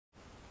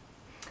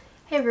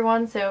Hey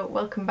everyone, so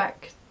welcome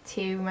back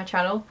to my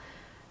channel.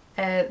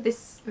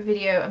 This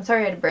video, I'm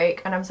sorry I had a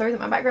break and I'm sorry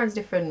that my background's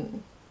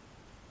different.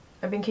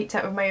 I've been kicked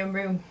out of my own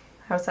room.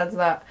 How sad's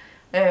that?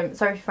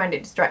 Sorry if you find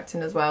it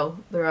distracting as well.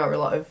 There are a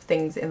lot of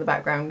things in the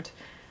background.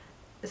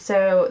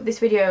 So this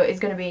video is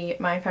going to be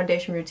my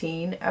foundation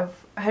routine. I've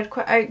had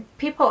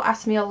people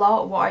ask me a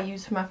lot what I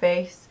use for my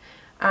face,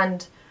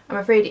 and I'm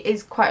afraid it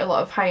is quite a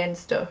lot of high-end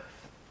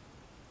stuff.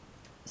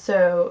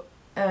 So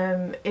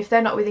if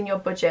they're not within your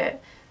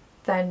budget,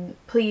 then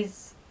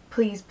please,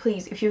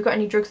 if you've got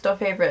any drugstore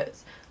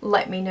favourites,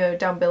 let me know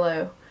down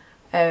below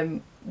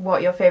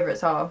what your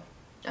favourites are,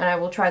 and I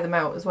will try them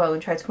out as well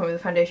and try to come up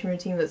with a foundation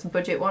routine that's a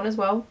budget one as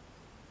well.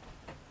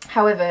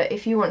 However,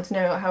 if you want to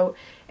know how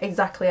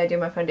exactly I do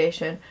my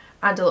foundation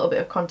and a little bit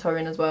of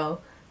contouring as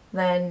well,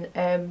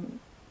 then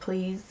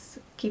please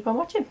keep on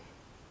watching.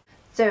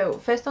 So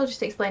first I'll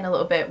just explain a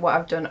little bit what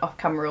I've done off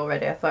camera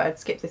already. I thought I'd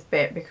skip this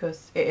bit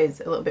because it is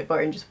a little bit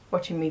boring just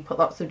watching me put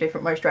lots of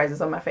different moisturisers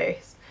on my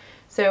face.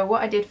 So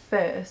what I did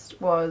first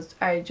was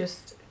I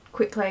just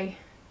quickly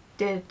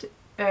did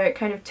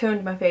kind of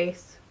toned my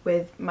face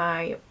with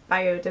my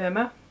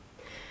Bioderma,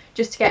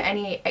 just to get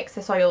any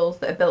excess oils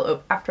that are built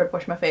up after I've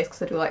washed my face,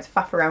 because I do like to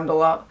faff around a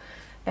lot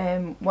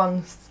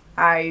once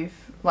I've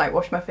like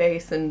washed my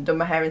face and done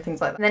my hair and things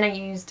like that. And then I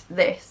used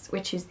this,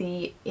 which is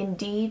the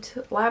Indeed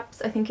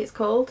Labs, I think it's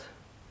called,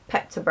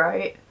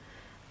 Pepta-Bright,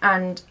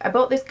 and I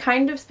bought this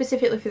kind of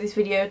specifically for this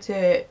video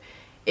to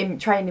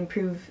try and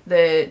improve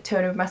the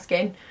tone of my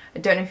skin. I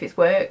don't know if it's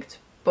worked,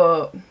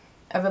 but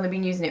I've only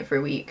been using it for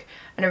a week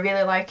and I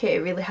really like it.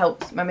 It really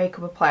helps my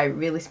makeup apply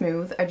really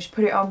smooth. I just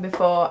put it on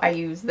before I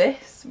use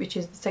this, which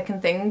is the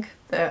second thing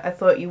that I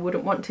thought you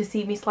wouldn't want to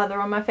see me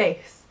slather on my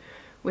face,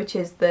 which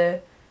is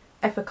the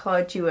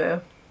Effaclar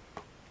Duo,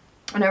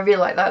 and I really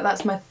like that.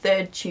 That's my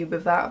third tube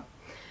of that.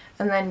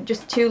 And then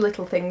just two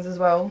little things as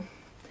well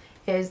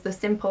is the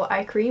Simple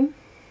Eye Cream.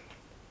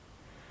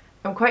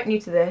 I'm quite new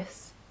to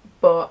this,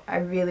 but I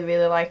really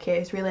like it.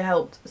 It's really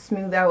helped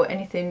smooth out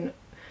anything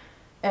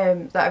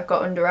that I've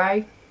got under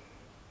eye.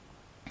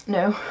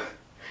 No,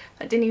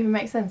 that didn't even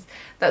make sense.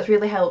 That's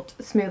really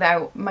helped smooth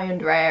out my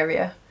under eye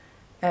area.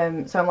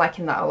 So I'm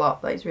liking that a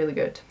lot. That is really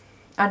good.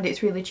 And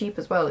it's really cheap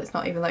as well. It's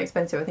not even that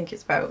expensive. I think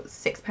it's about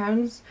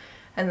 £6.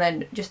 And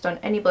then just on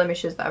any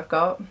blemishes that I've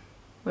got,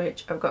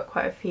 which I've got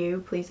quite a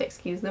few, please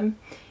excuse them,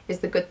 is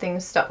the Good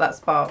Things Stop That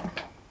Spot.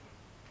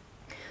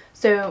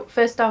 So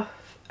first off,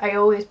 I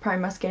always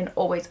prime my skin,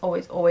 always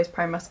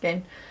prime my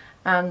skin,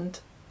 and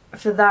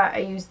for that I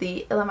use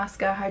the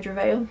Illamasqua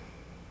Hydraveil.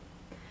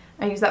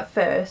 I use that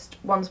first.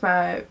 Once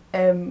my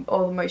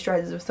all the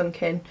moisturisers have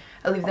sunk in,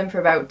 I leave them for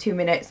about 2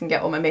 minutes and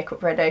get all my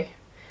makeup ready,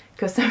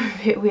 because I'm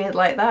a bit weird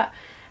like that.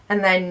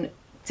 And then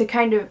to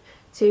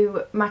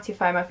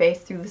mattify my face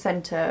through the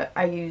centre,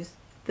 I use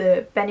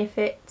the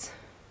Benefit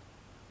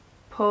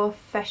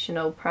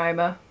Porefessional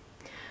primer.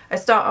 I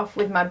start off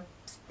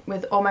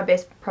with all my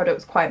base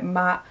products quite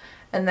matte,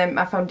 and then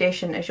my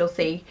foundation, as you'll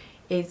see,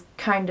 is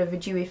kind of a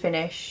dewy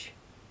finish.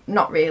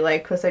 Not really,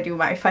 because I do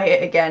mattify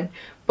it again,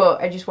 but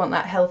I just want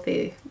that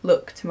healthy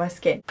look to my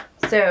skin.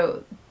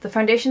 So the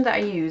foundation that I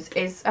use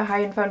is a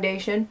high-end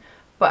foundation,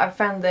 but I've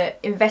found that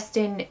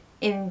investing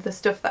in the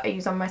stuff that I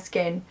use on my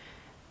skin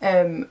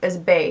as a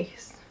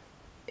base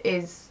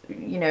is,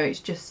 you know, it's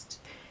just,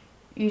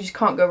 you just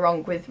can't go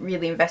wrong with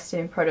really investing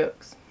in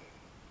products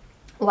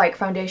like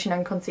foundation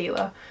and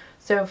concealer.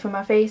 So for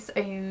my face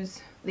I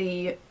use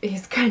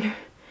it's kind of,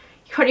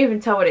 you can't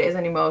even tell what it is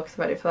anymore because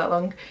I've had it for that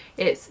long.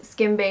 It's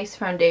Skin Based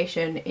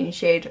Foundation in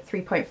shade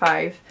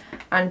 3.5,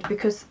 and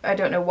because I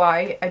don't know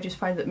why, I just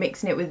find that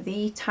mixing it with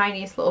the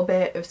tiniest little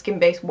bit of Skin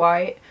Based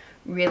White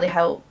really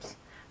helps.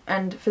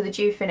 And for the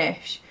dew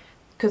finish,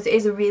 because it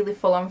is a really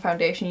full-on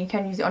foundation, you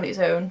can use it on its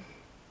own,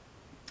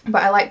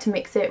 but I like to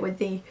mix it with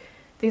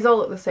these all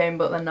look the same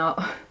but they're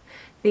not,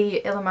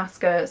 the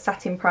Illamasqua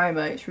Satin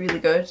Primer. It's really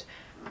good.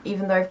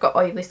 Even though I've got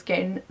oily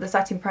skin, the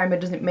Satin Primer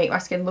doesn't make my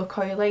skin look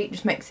oily, it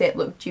just makes it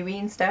look dewy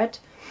instead.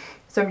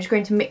 So I'm just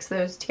going to mix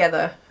those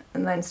together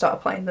and then start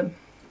applying them.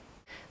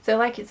 So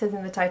like it says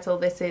in the title,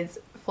 this is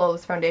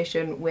Flawless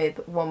Foundation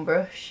with one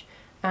brush,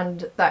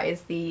 and that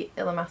is the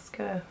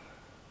Illamasqua,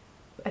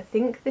 I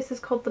think this is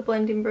called the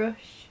blending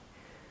brush.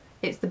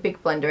 It's the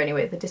big blender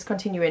anyway, they're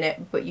discontinuing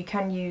it, but you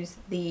can use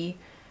the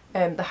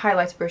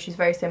highlighter brush is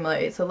very similar.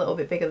 It's a little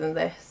bit bigger than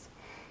this,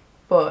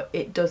 but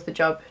it does the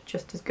job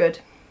just as good.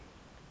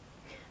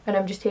 And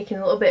I'm just taking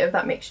a little bit of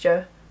that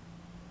mixture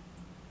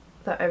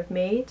that I've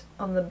made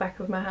on the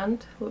back of my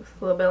hand. Looks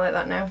a little bit like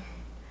that now.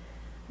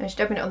 I'm just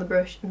dabbing it on the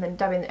brush and then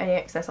dabbing any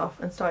excess off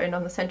and starting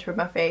on the centre of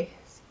my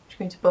face. Just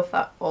going to buff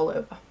that all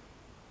over.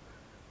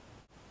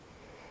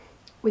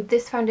 With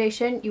this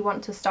foundation you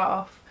want to start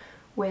off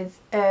with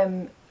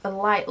a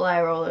light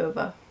layer all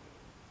over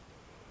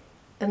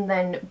and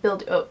then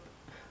build it up.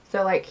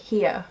 So like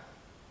here,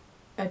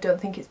 I don't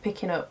think it's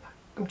picking up.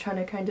 I'm trying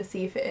to kind of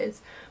see if it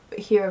is, but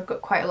here I've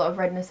got quite a lot of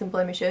redness and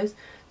blemishes,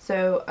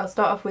 so I'll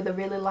start off with a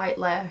really light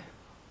layer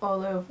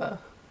all over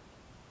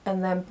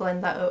and then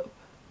blend that up,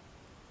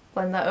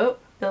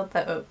 build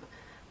that up,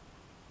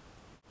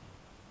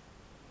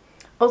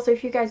 Also,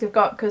 if you guys have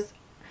got, because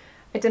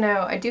I don't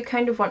know, I do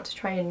kind of want to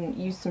try and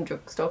use some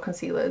drugstore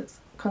concealers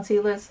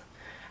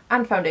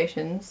and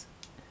foundations.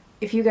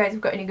 If you guys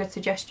have got any good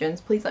suggestions,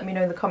 please let me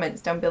know in the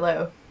comments down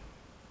below,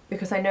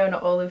 because I know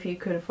not all of you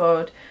could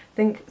afford. I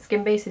think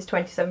Skin Base is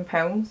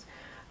 £27,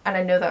 and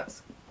I know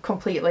that's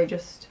completely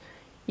just,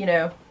 you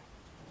know,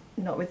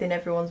 not within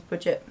everyone's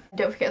budget.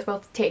 Don't forget as well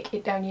to take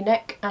it down your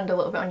neck and a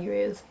little bit on your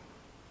ears,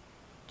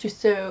 just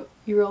so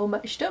you're all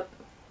matched up.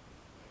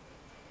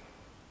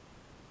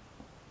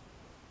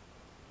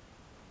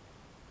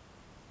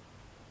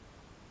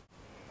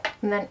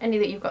 And then any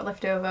that you've got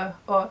left over,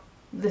 or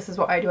this is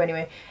what I do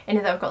anyway,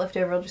 any that I've got left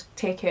over I'll just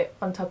take it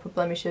on top of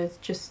blemishes,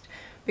 just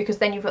because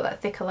then you've got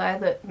that thicker layer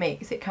that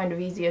makes it kind of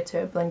easier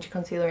to blend your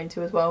concealer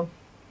into as well.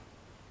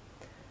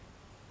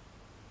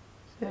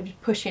 So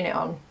just pushing it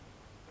on,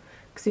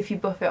 because if you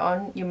buff it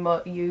on,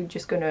 you're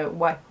just going to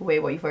wipe away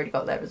what you've already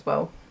got there as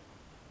well.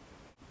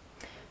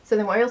 So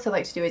then what I also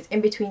like to do is, in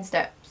between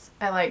steps,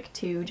 I like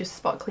to just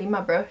spot clean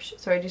my brush.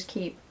 So I just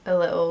keep a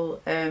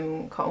little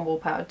cotton wool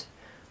pad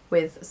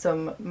with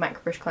some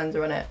MAC brush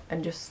cleanser on it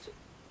and just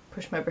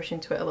push my brush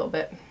into it a little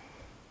bit,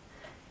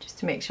 just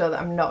to make sure that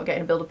I'm not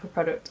getting a build up of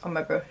product on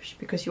my brush,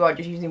 because you are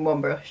just using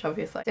one brush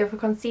obviously. So for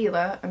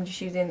concealer I'm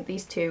just using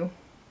these two,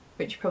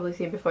 which you've probably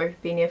seen before if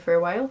you've been here for a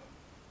while.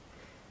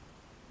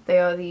 They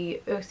are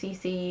the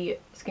OCC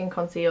Skin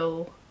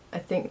Conceal. I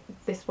think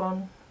this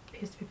one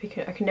appears to be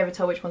picking, I can never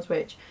tell which one's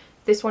which.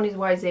 This one is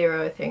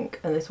Y0 I think,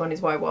 and this one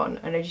is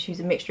Y1, and I just use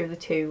a mixture of the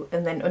two,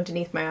 and then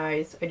underneath my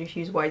eyes I just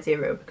use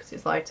Y0 because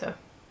it's lighter.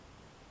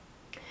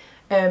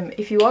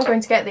 If you are going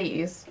to get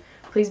these,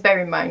 please bear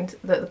in mind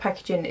that the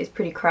packaging is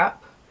pretty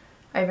crap.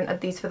 I haven't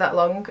had these for that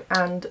long,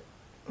 and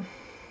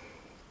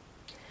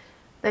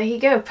there you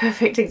go,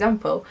 perfect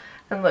example.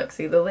 And look,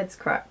 see, the lids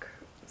crack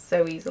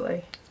so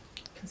easily.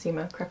 You can see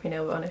my crappy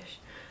nail varnish.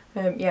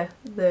 Yeah,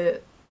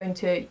 going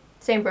to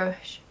same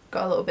brush,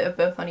 got a little bit of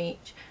both on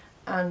each,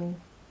 and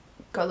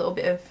got a little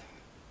bit of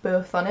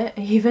both on it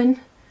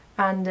even,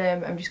 and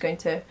I'm just going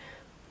to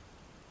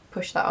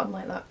push that on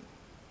like that.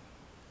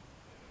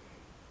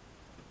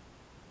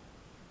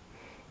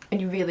 And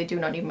you really do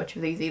not need much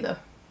of these either.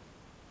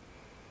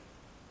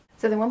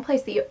 So the one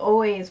place that you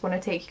always want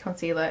to take your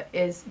concealer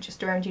is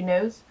just around your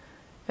nose,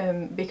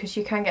 because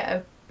you can get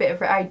a bit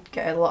of, I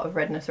get a lot of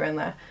redness around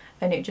there,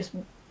 and it just,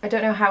 I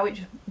don't know how, it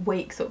just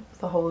wakes up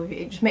the whole of you,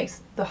 it just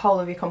makes the whole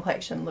of your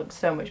complexion look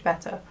so much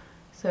better.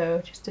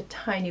 So just a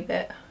tiny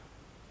bit,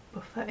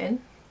 buff that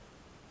in.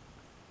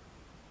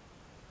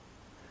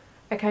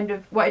 I kind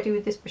of, what I do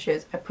with this brush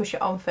is I push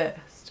it on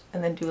first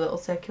and then do little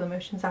circular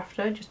motions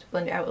after, just to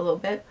blend it out a little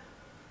bit.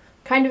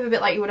 Kind of a bit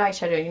like you would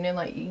eyeshadow, you know,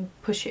 like you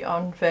push it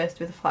on first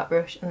with a flat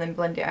brush and then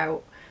blend it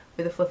out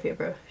with a fluffier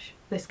brush.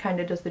 This kind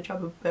of does the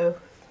job of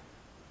both.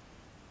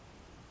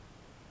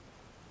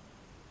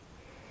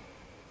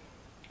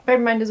 Bear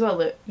in mind as well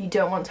that you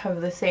don't want to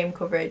have the same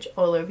coverage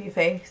all over your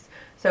face.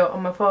 So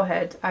on my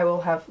forehead I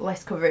will have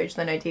less coverage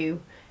than I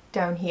do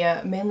down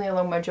here, mainly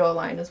along my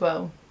jawline as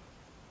well,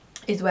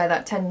 is where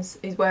I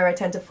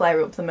tend to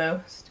flare up the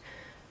most.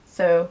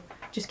 So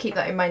just keep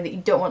that in mind, that you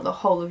don't want the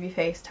whole of your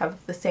face to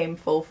have the same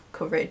full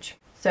coverage.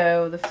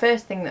 So the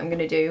first thing that I'm going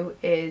to do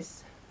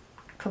is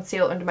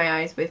conceal under my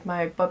eyes with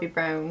my Bobbi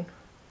Brown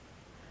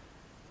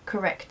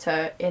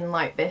Corrector in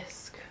Light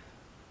Bisque.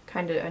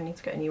 I need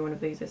to get a new one of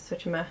these, it's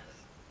such a mess.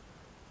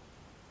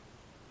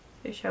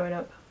 It's showing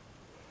up.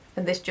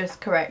 And this just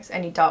corrects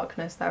any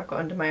darkness that I've got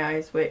under my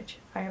eyes, which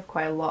I have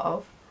quite a lot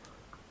of.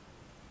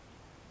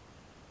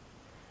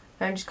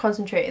 And I'm just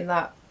concentrating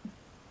that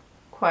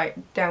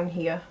quite down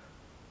here.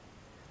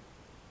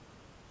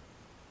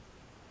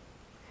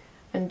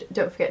 And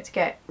don't forget to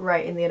get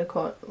right in the inner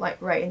corner,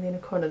 like right in the inner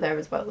corner there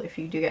as well, if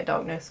you do get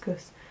darkness,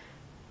 because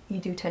you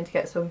do tend to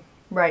get some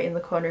right in the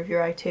corner of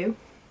your eye too.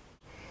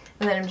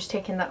 And then I'm just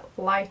taking that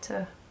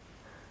lighter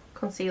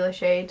concealer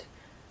shade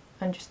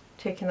and just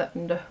taking that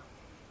under.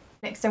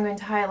 Next I'm going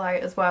to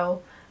highlight as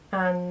well,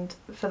 and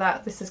for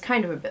that this is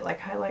kind of a bit like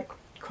a highlight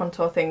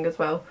contour thing as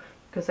well,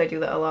 because I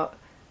do that a lot.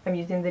 I'm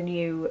using the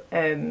new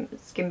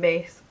Skin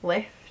Base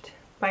Lift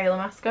by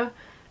Illamasqua,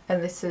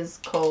 and this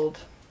is called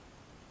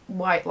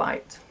White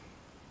Light.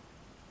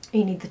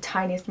 You need the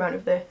tiniest amount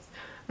of this,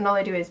 and all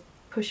I do is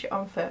push it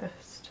on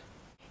first.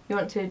 You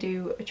want to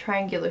do a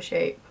triangular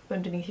shape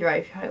underneath your eye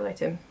if you're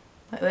highlighting,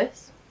 like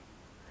this,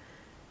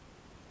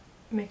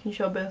 making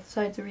sure both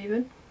sides are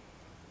even,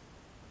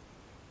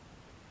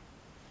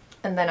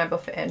 and then I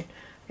buff it in.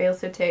 I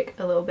also take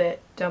a little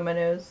bit down my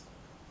nose,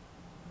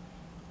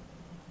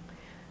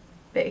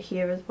 a bit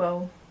here as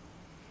well,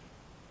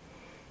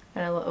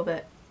 and a little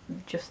bit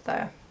just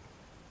there,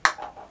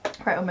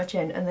 right on my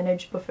chin, and then I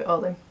just buff it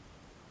all in.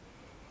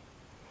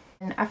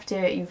 And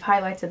after you've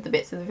highlighted the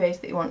bits of the face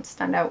that you want to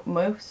stand out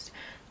most,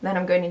 then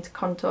I'm going into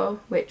contour,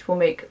 which will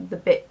make the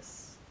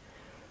bits,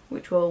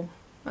 which will,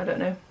 I don't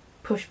know,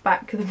 push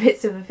back the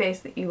bits of the face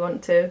that you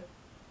want to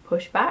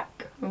push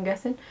back, I'm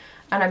guessing.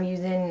 And I'm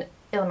using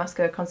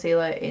Illamasqua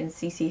concealer in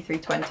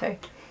CC320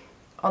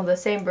 on the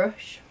same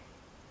brush.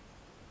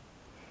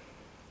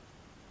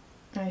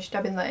 I was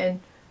dabbing that in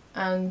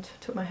and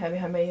took my hair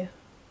behind my ear.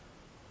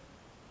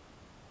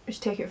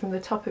 Just take it from the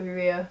top of your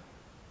ear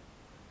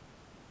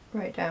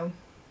right down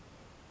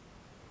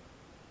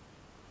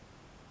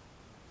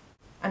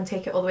and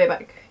take it all the way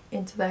back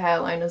into the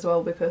hairline as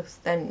well, because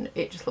then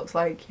it just looks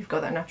like you've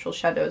got that natural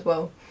shadow as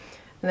well.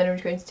 And then I'm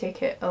just going to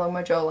take it along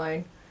my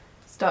jawline,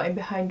 starting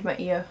behind my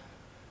ear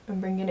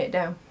and bringing it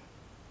down.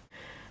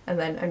 And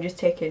then I'm just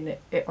taking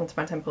it onto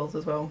my temples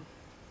as well.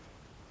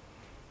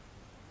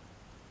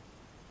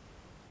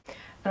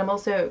 And I'm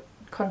also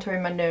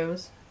contouring my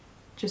nose,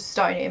 just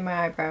starting it in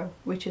my eyebrow,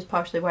 which is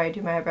partially why I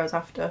do my eyebrows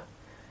after,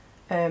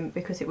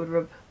 because it would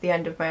rub the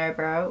end of my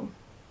eyebrow out.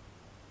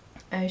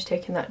 I'm just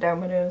taking that down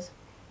my nose.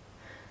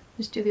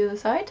 Just do the other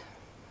side.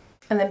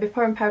 And then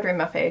before I'm powdering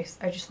my face,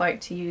 I just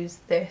like to use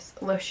this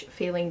Lush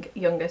Feeling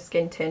Younger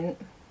Skin Tint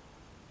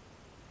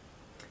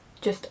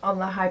just on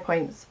the high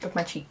points of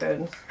my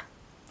cheekbones.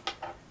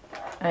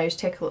 And I just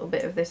take a little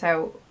bit of this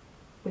out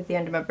with the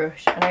end of my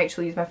brush, and I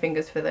actually use my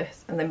fingers for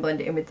this and then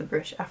blend it in with the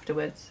brush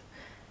afterwards,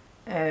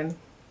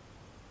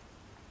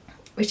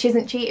 which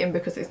isn't cheating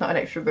because it's not an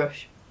extra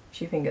brush, it's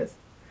your fingers.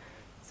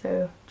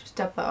 So just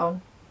dab that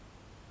on.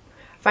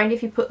 I find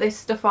if you put this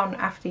stuff on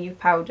after you've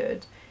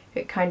powdered,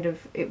 it kind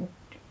of,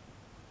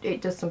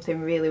 it does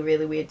something really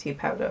weird to your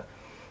powder.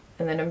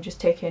 And then I'm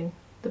just taking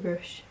the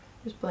brush,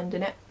 just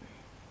blending it.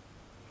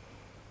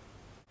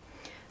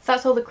 So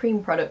that's all the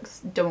cream products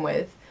done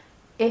with.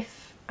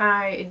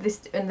 And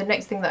the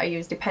next thing that I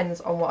use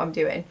depends on what I'm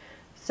doing.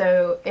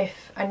 So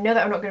if I know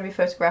that I'm not going to be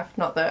photographed,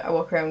 not that I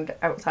walk around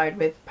outside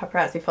with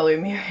paparazzi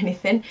following me or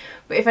anything,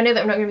 but if I know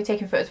that I'm not going to be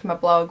taking photos for my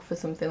blog for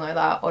something like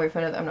that, or if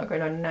I know that I'm not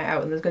going on a night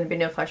out and there's going to be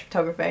no flash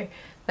photography,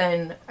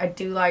 then I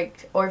do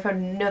like, or if I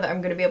know that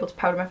I'm going to be able to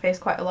powder my face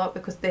quite a lot,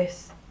 because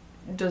this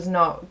does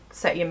not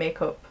set your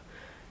makeup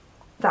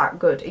that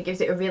good. It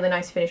gives it a really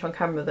nice finish on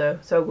camera though,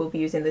 so I will be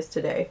using this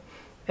today.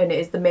 And it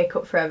is the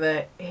Makeup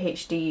Forever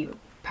HD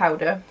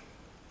powder.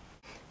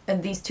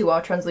 And these two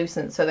are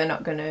translucent, so they're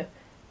not going to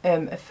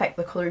affect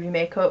the colour of your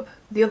makeup.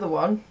 The other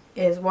one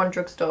is one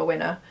drugstore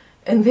winner,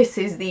 and this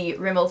is the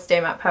Rimmel Stay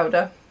Matte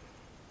powder.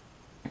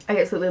 I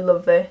absolutely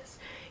love this.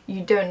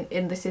 You don't,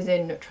 and this is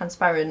in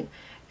transparent,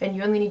 and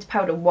you only need to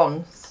powder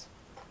once,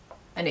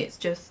 and it's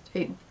just,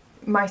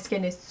 my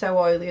skin is so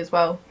oily as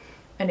well,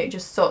 and it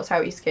just sorts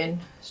out your skin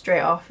straight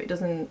off. It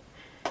doesn't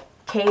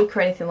cake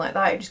or anything like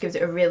that, it just gives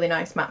it a really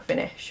nice matte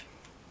finish.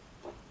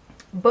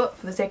 But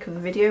for the sake of the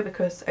video,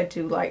 because I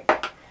do like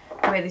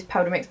the way this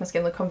powder makes my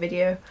skin look on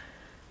video,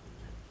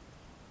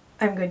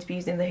 I'm going to be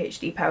using the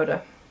HD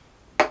powder.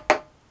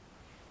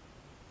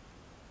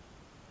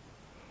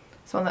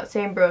 So on that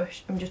same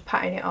brush, I'm just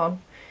patting it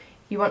on.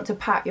 You want to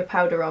pat your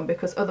powder on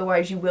because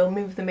otherwise you will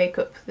move the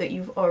makeup that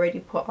you've already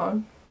put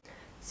on.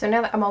 So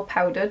now that I'm all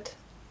powdered,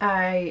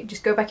 I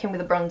just go back in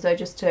with a bronzer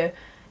just to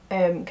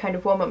kind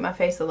of warm up my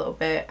face a little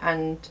bit,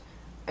 and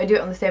I do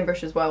it on the same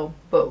brush as well,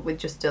 but with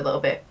just a little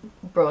bit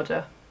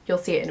broader. You'll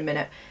see it in a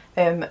minute.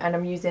 And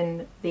I'm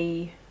using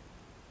the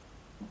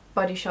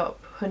Body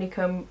Shop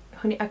Honeycomb,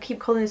 I keep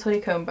calling this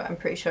honeycomb, but I'm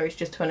pretty sure it's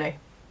just honey,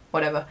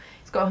 whatever.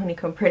 It's got a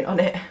honeycomb print on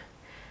it,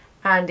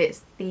 and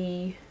it's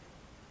the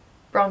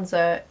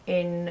bronzer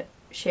in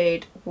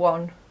shade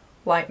 1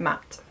 Light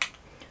Matte.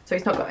 So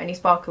it's not got any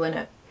sparkle in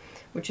it,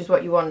 which is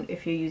what you want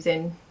if you're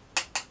using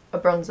a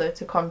bronzer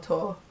to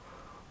contour.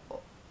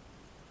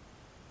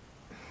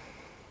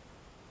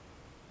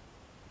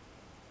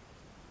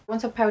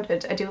 Once I've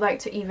powdered, I do like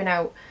to even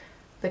out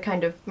the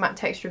kind of matte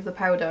texture of the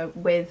powder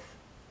with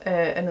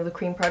another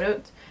cream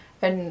product,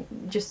 and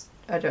just,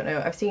 I don't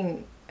know, I've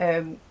seen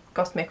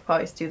Goss makeup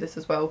artists do this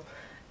as well,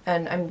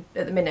 and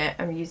at the minute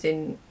I'm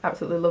using,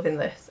 absolutely loving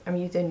this. I'm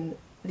using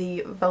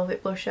the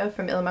Velvet blusher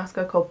from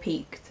Illamasqua called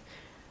Peaked,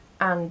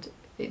 and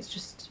it's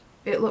just,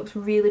 it looks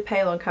really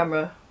pale on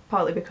camera,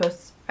 partly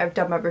because I've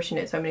dabbed my brush in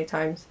it so many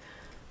times,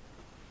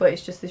 but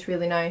it's just this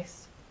really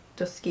nice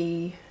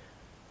dusky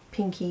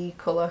pinky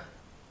colour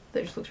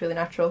that just looks really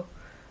natural.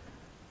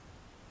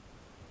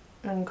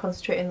 And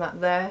concentrating that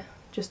there,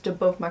 just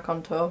above my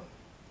contour,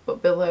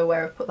 but below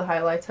where I've put the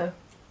highlighter.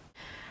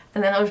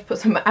 And then I'll just put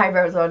some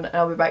eyebrows on and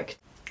I'll be back.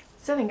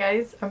 So then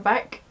guys, I'm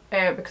back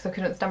because I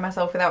couldn't stand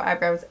myself without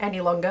eyebrows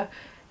any longer.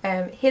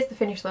 Here's the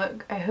finished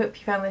look. I hope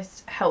you found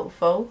this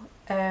helpful.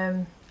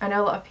 I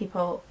know a lot of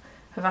people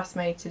have asked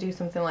me to do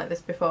something like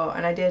this before,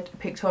 and I did a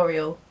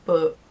pictorial,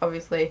 but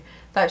obviously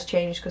that's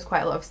changed because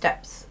quite a lot of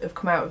steps have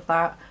come out of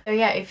that. So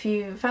yeah, if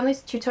you found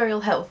this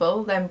tutorial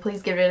helpful, then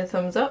please give it a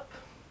thumbs up.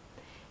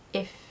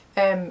 If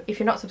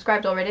you're not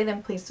subscribed already,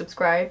 then please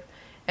subscribe.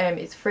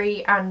 It's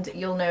free and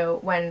you'll know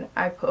when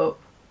I put up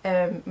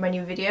my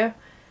new video.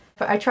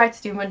 But I try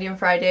to do Monday and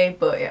Friday,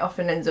 but it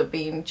often ends up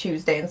being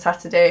Tuesday and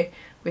Saturday,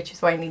 which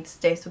is why you need to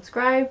stay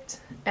subscribed.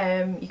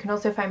 You can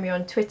also find me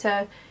on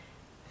Twitter,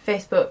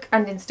 Facebook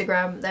and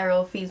Instagram. They're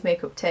all Fee's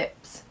makeup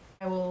tips.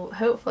 I will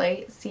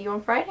hopefully see you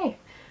on Friday.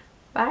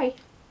 Bye!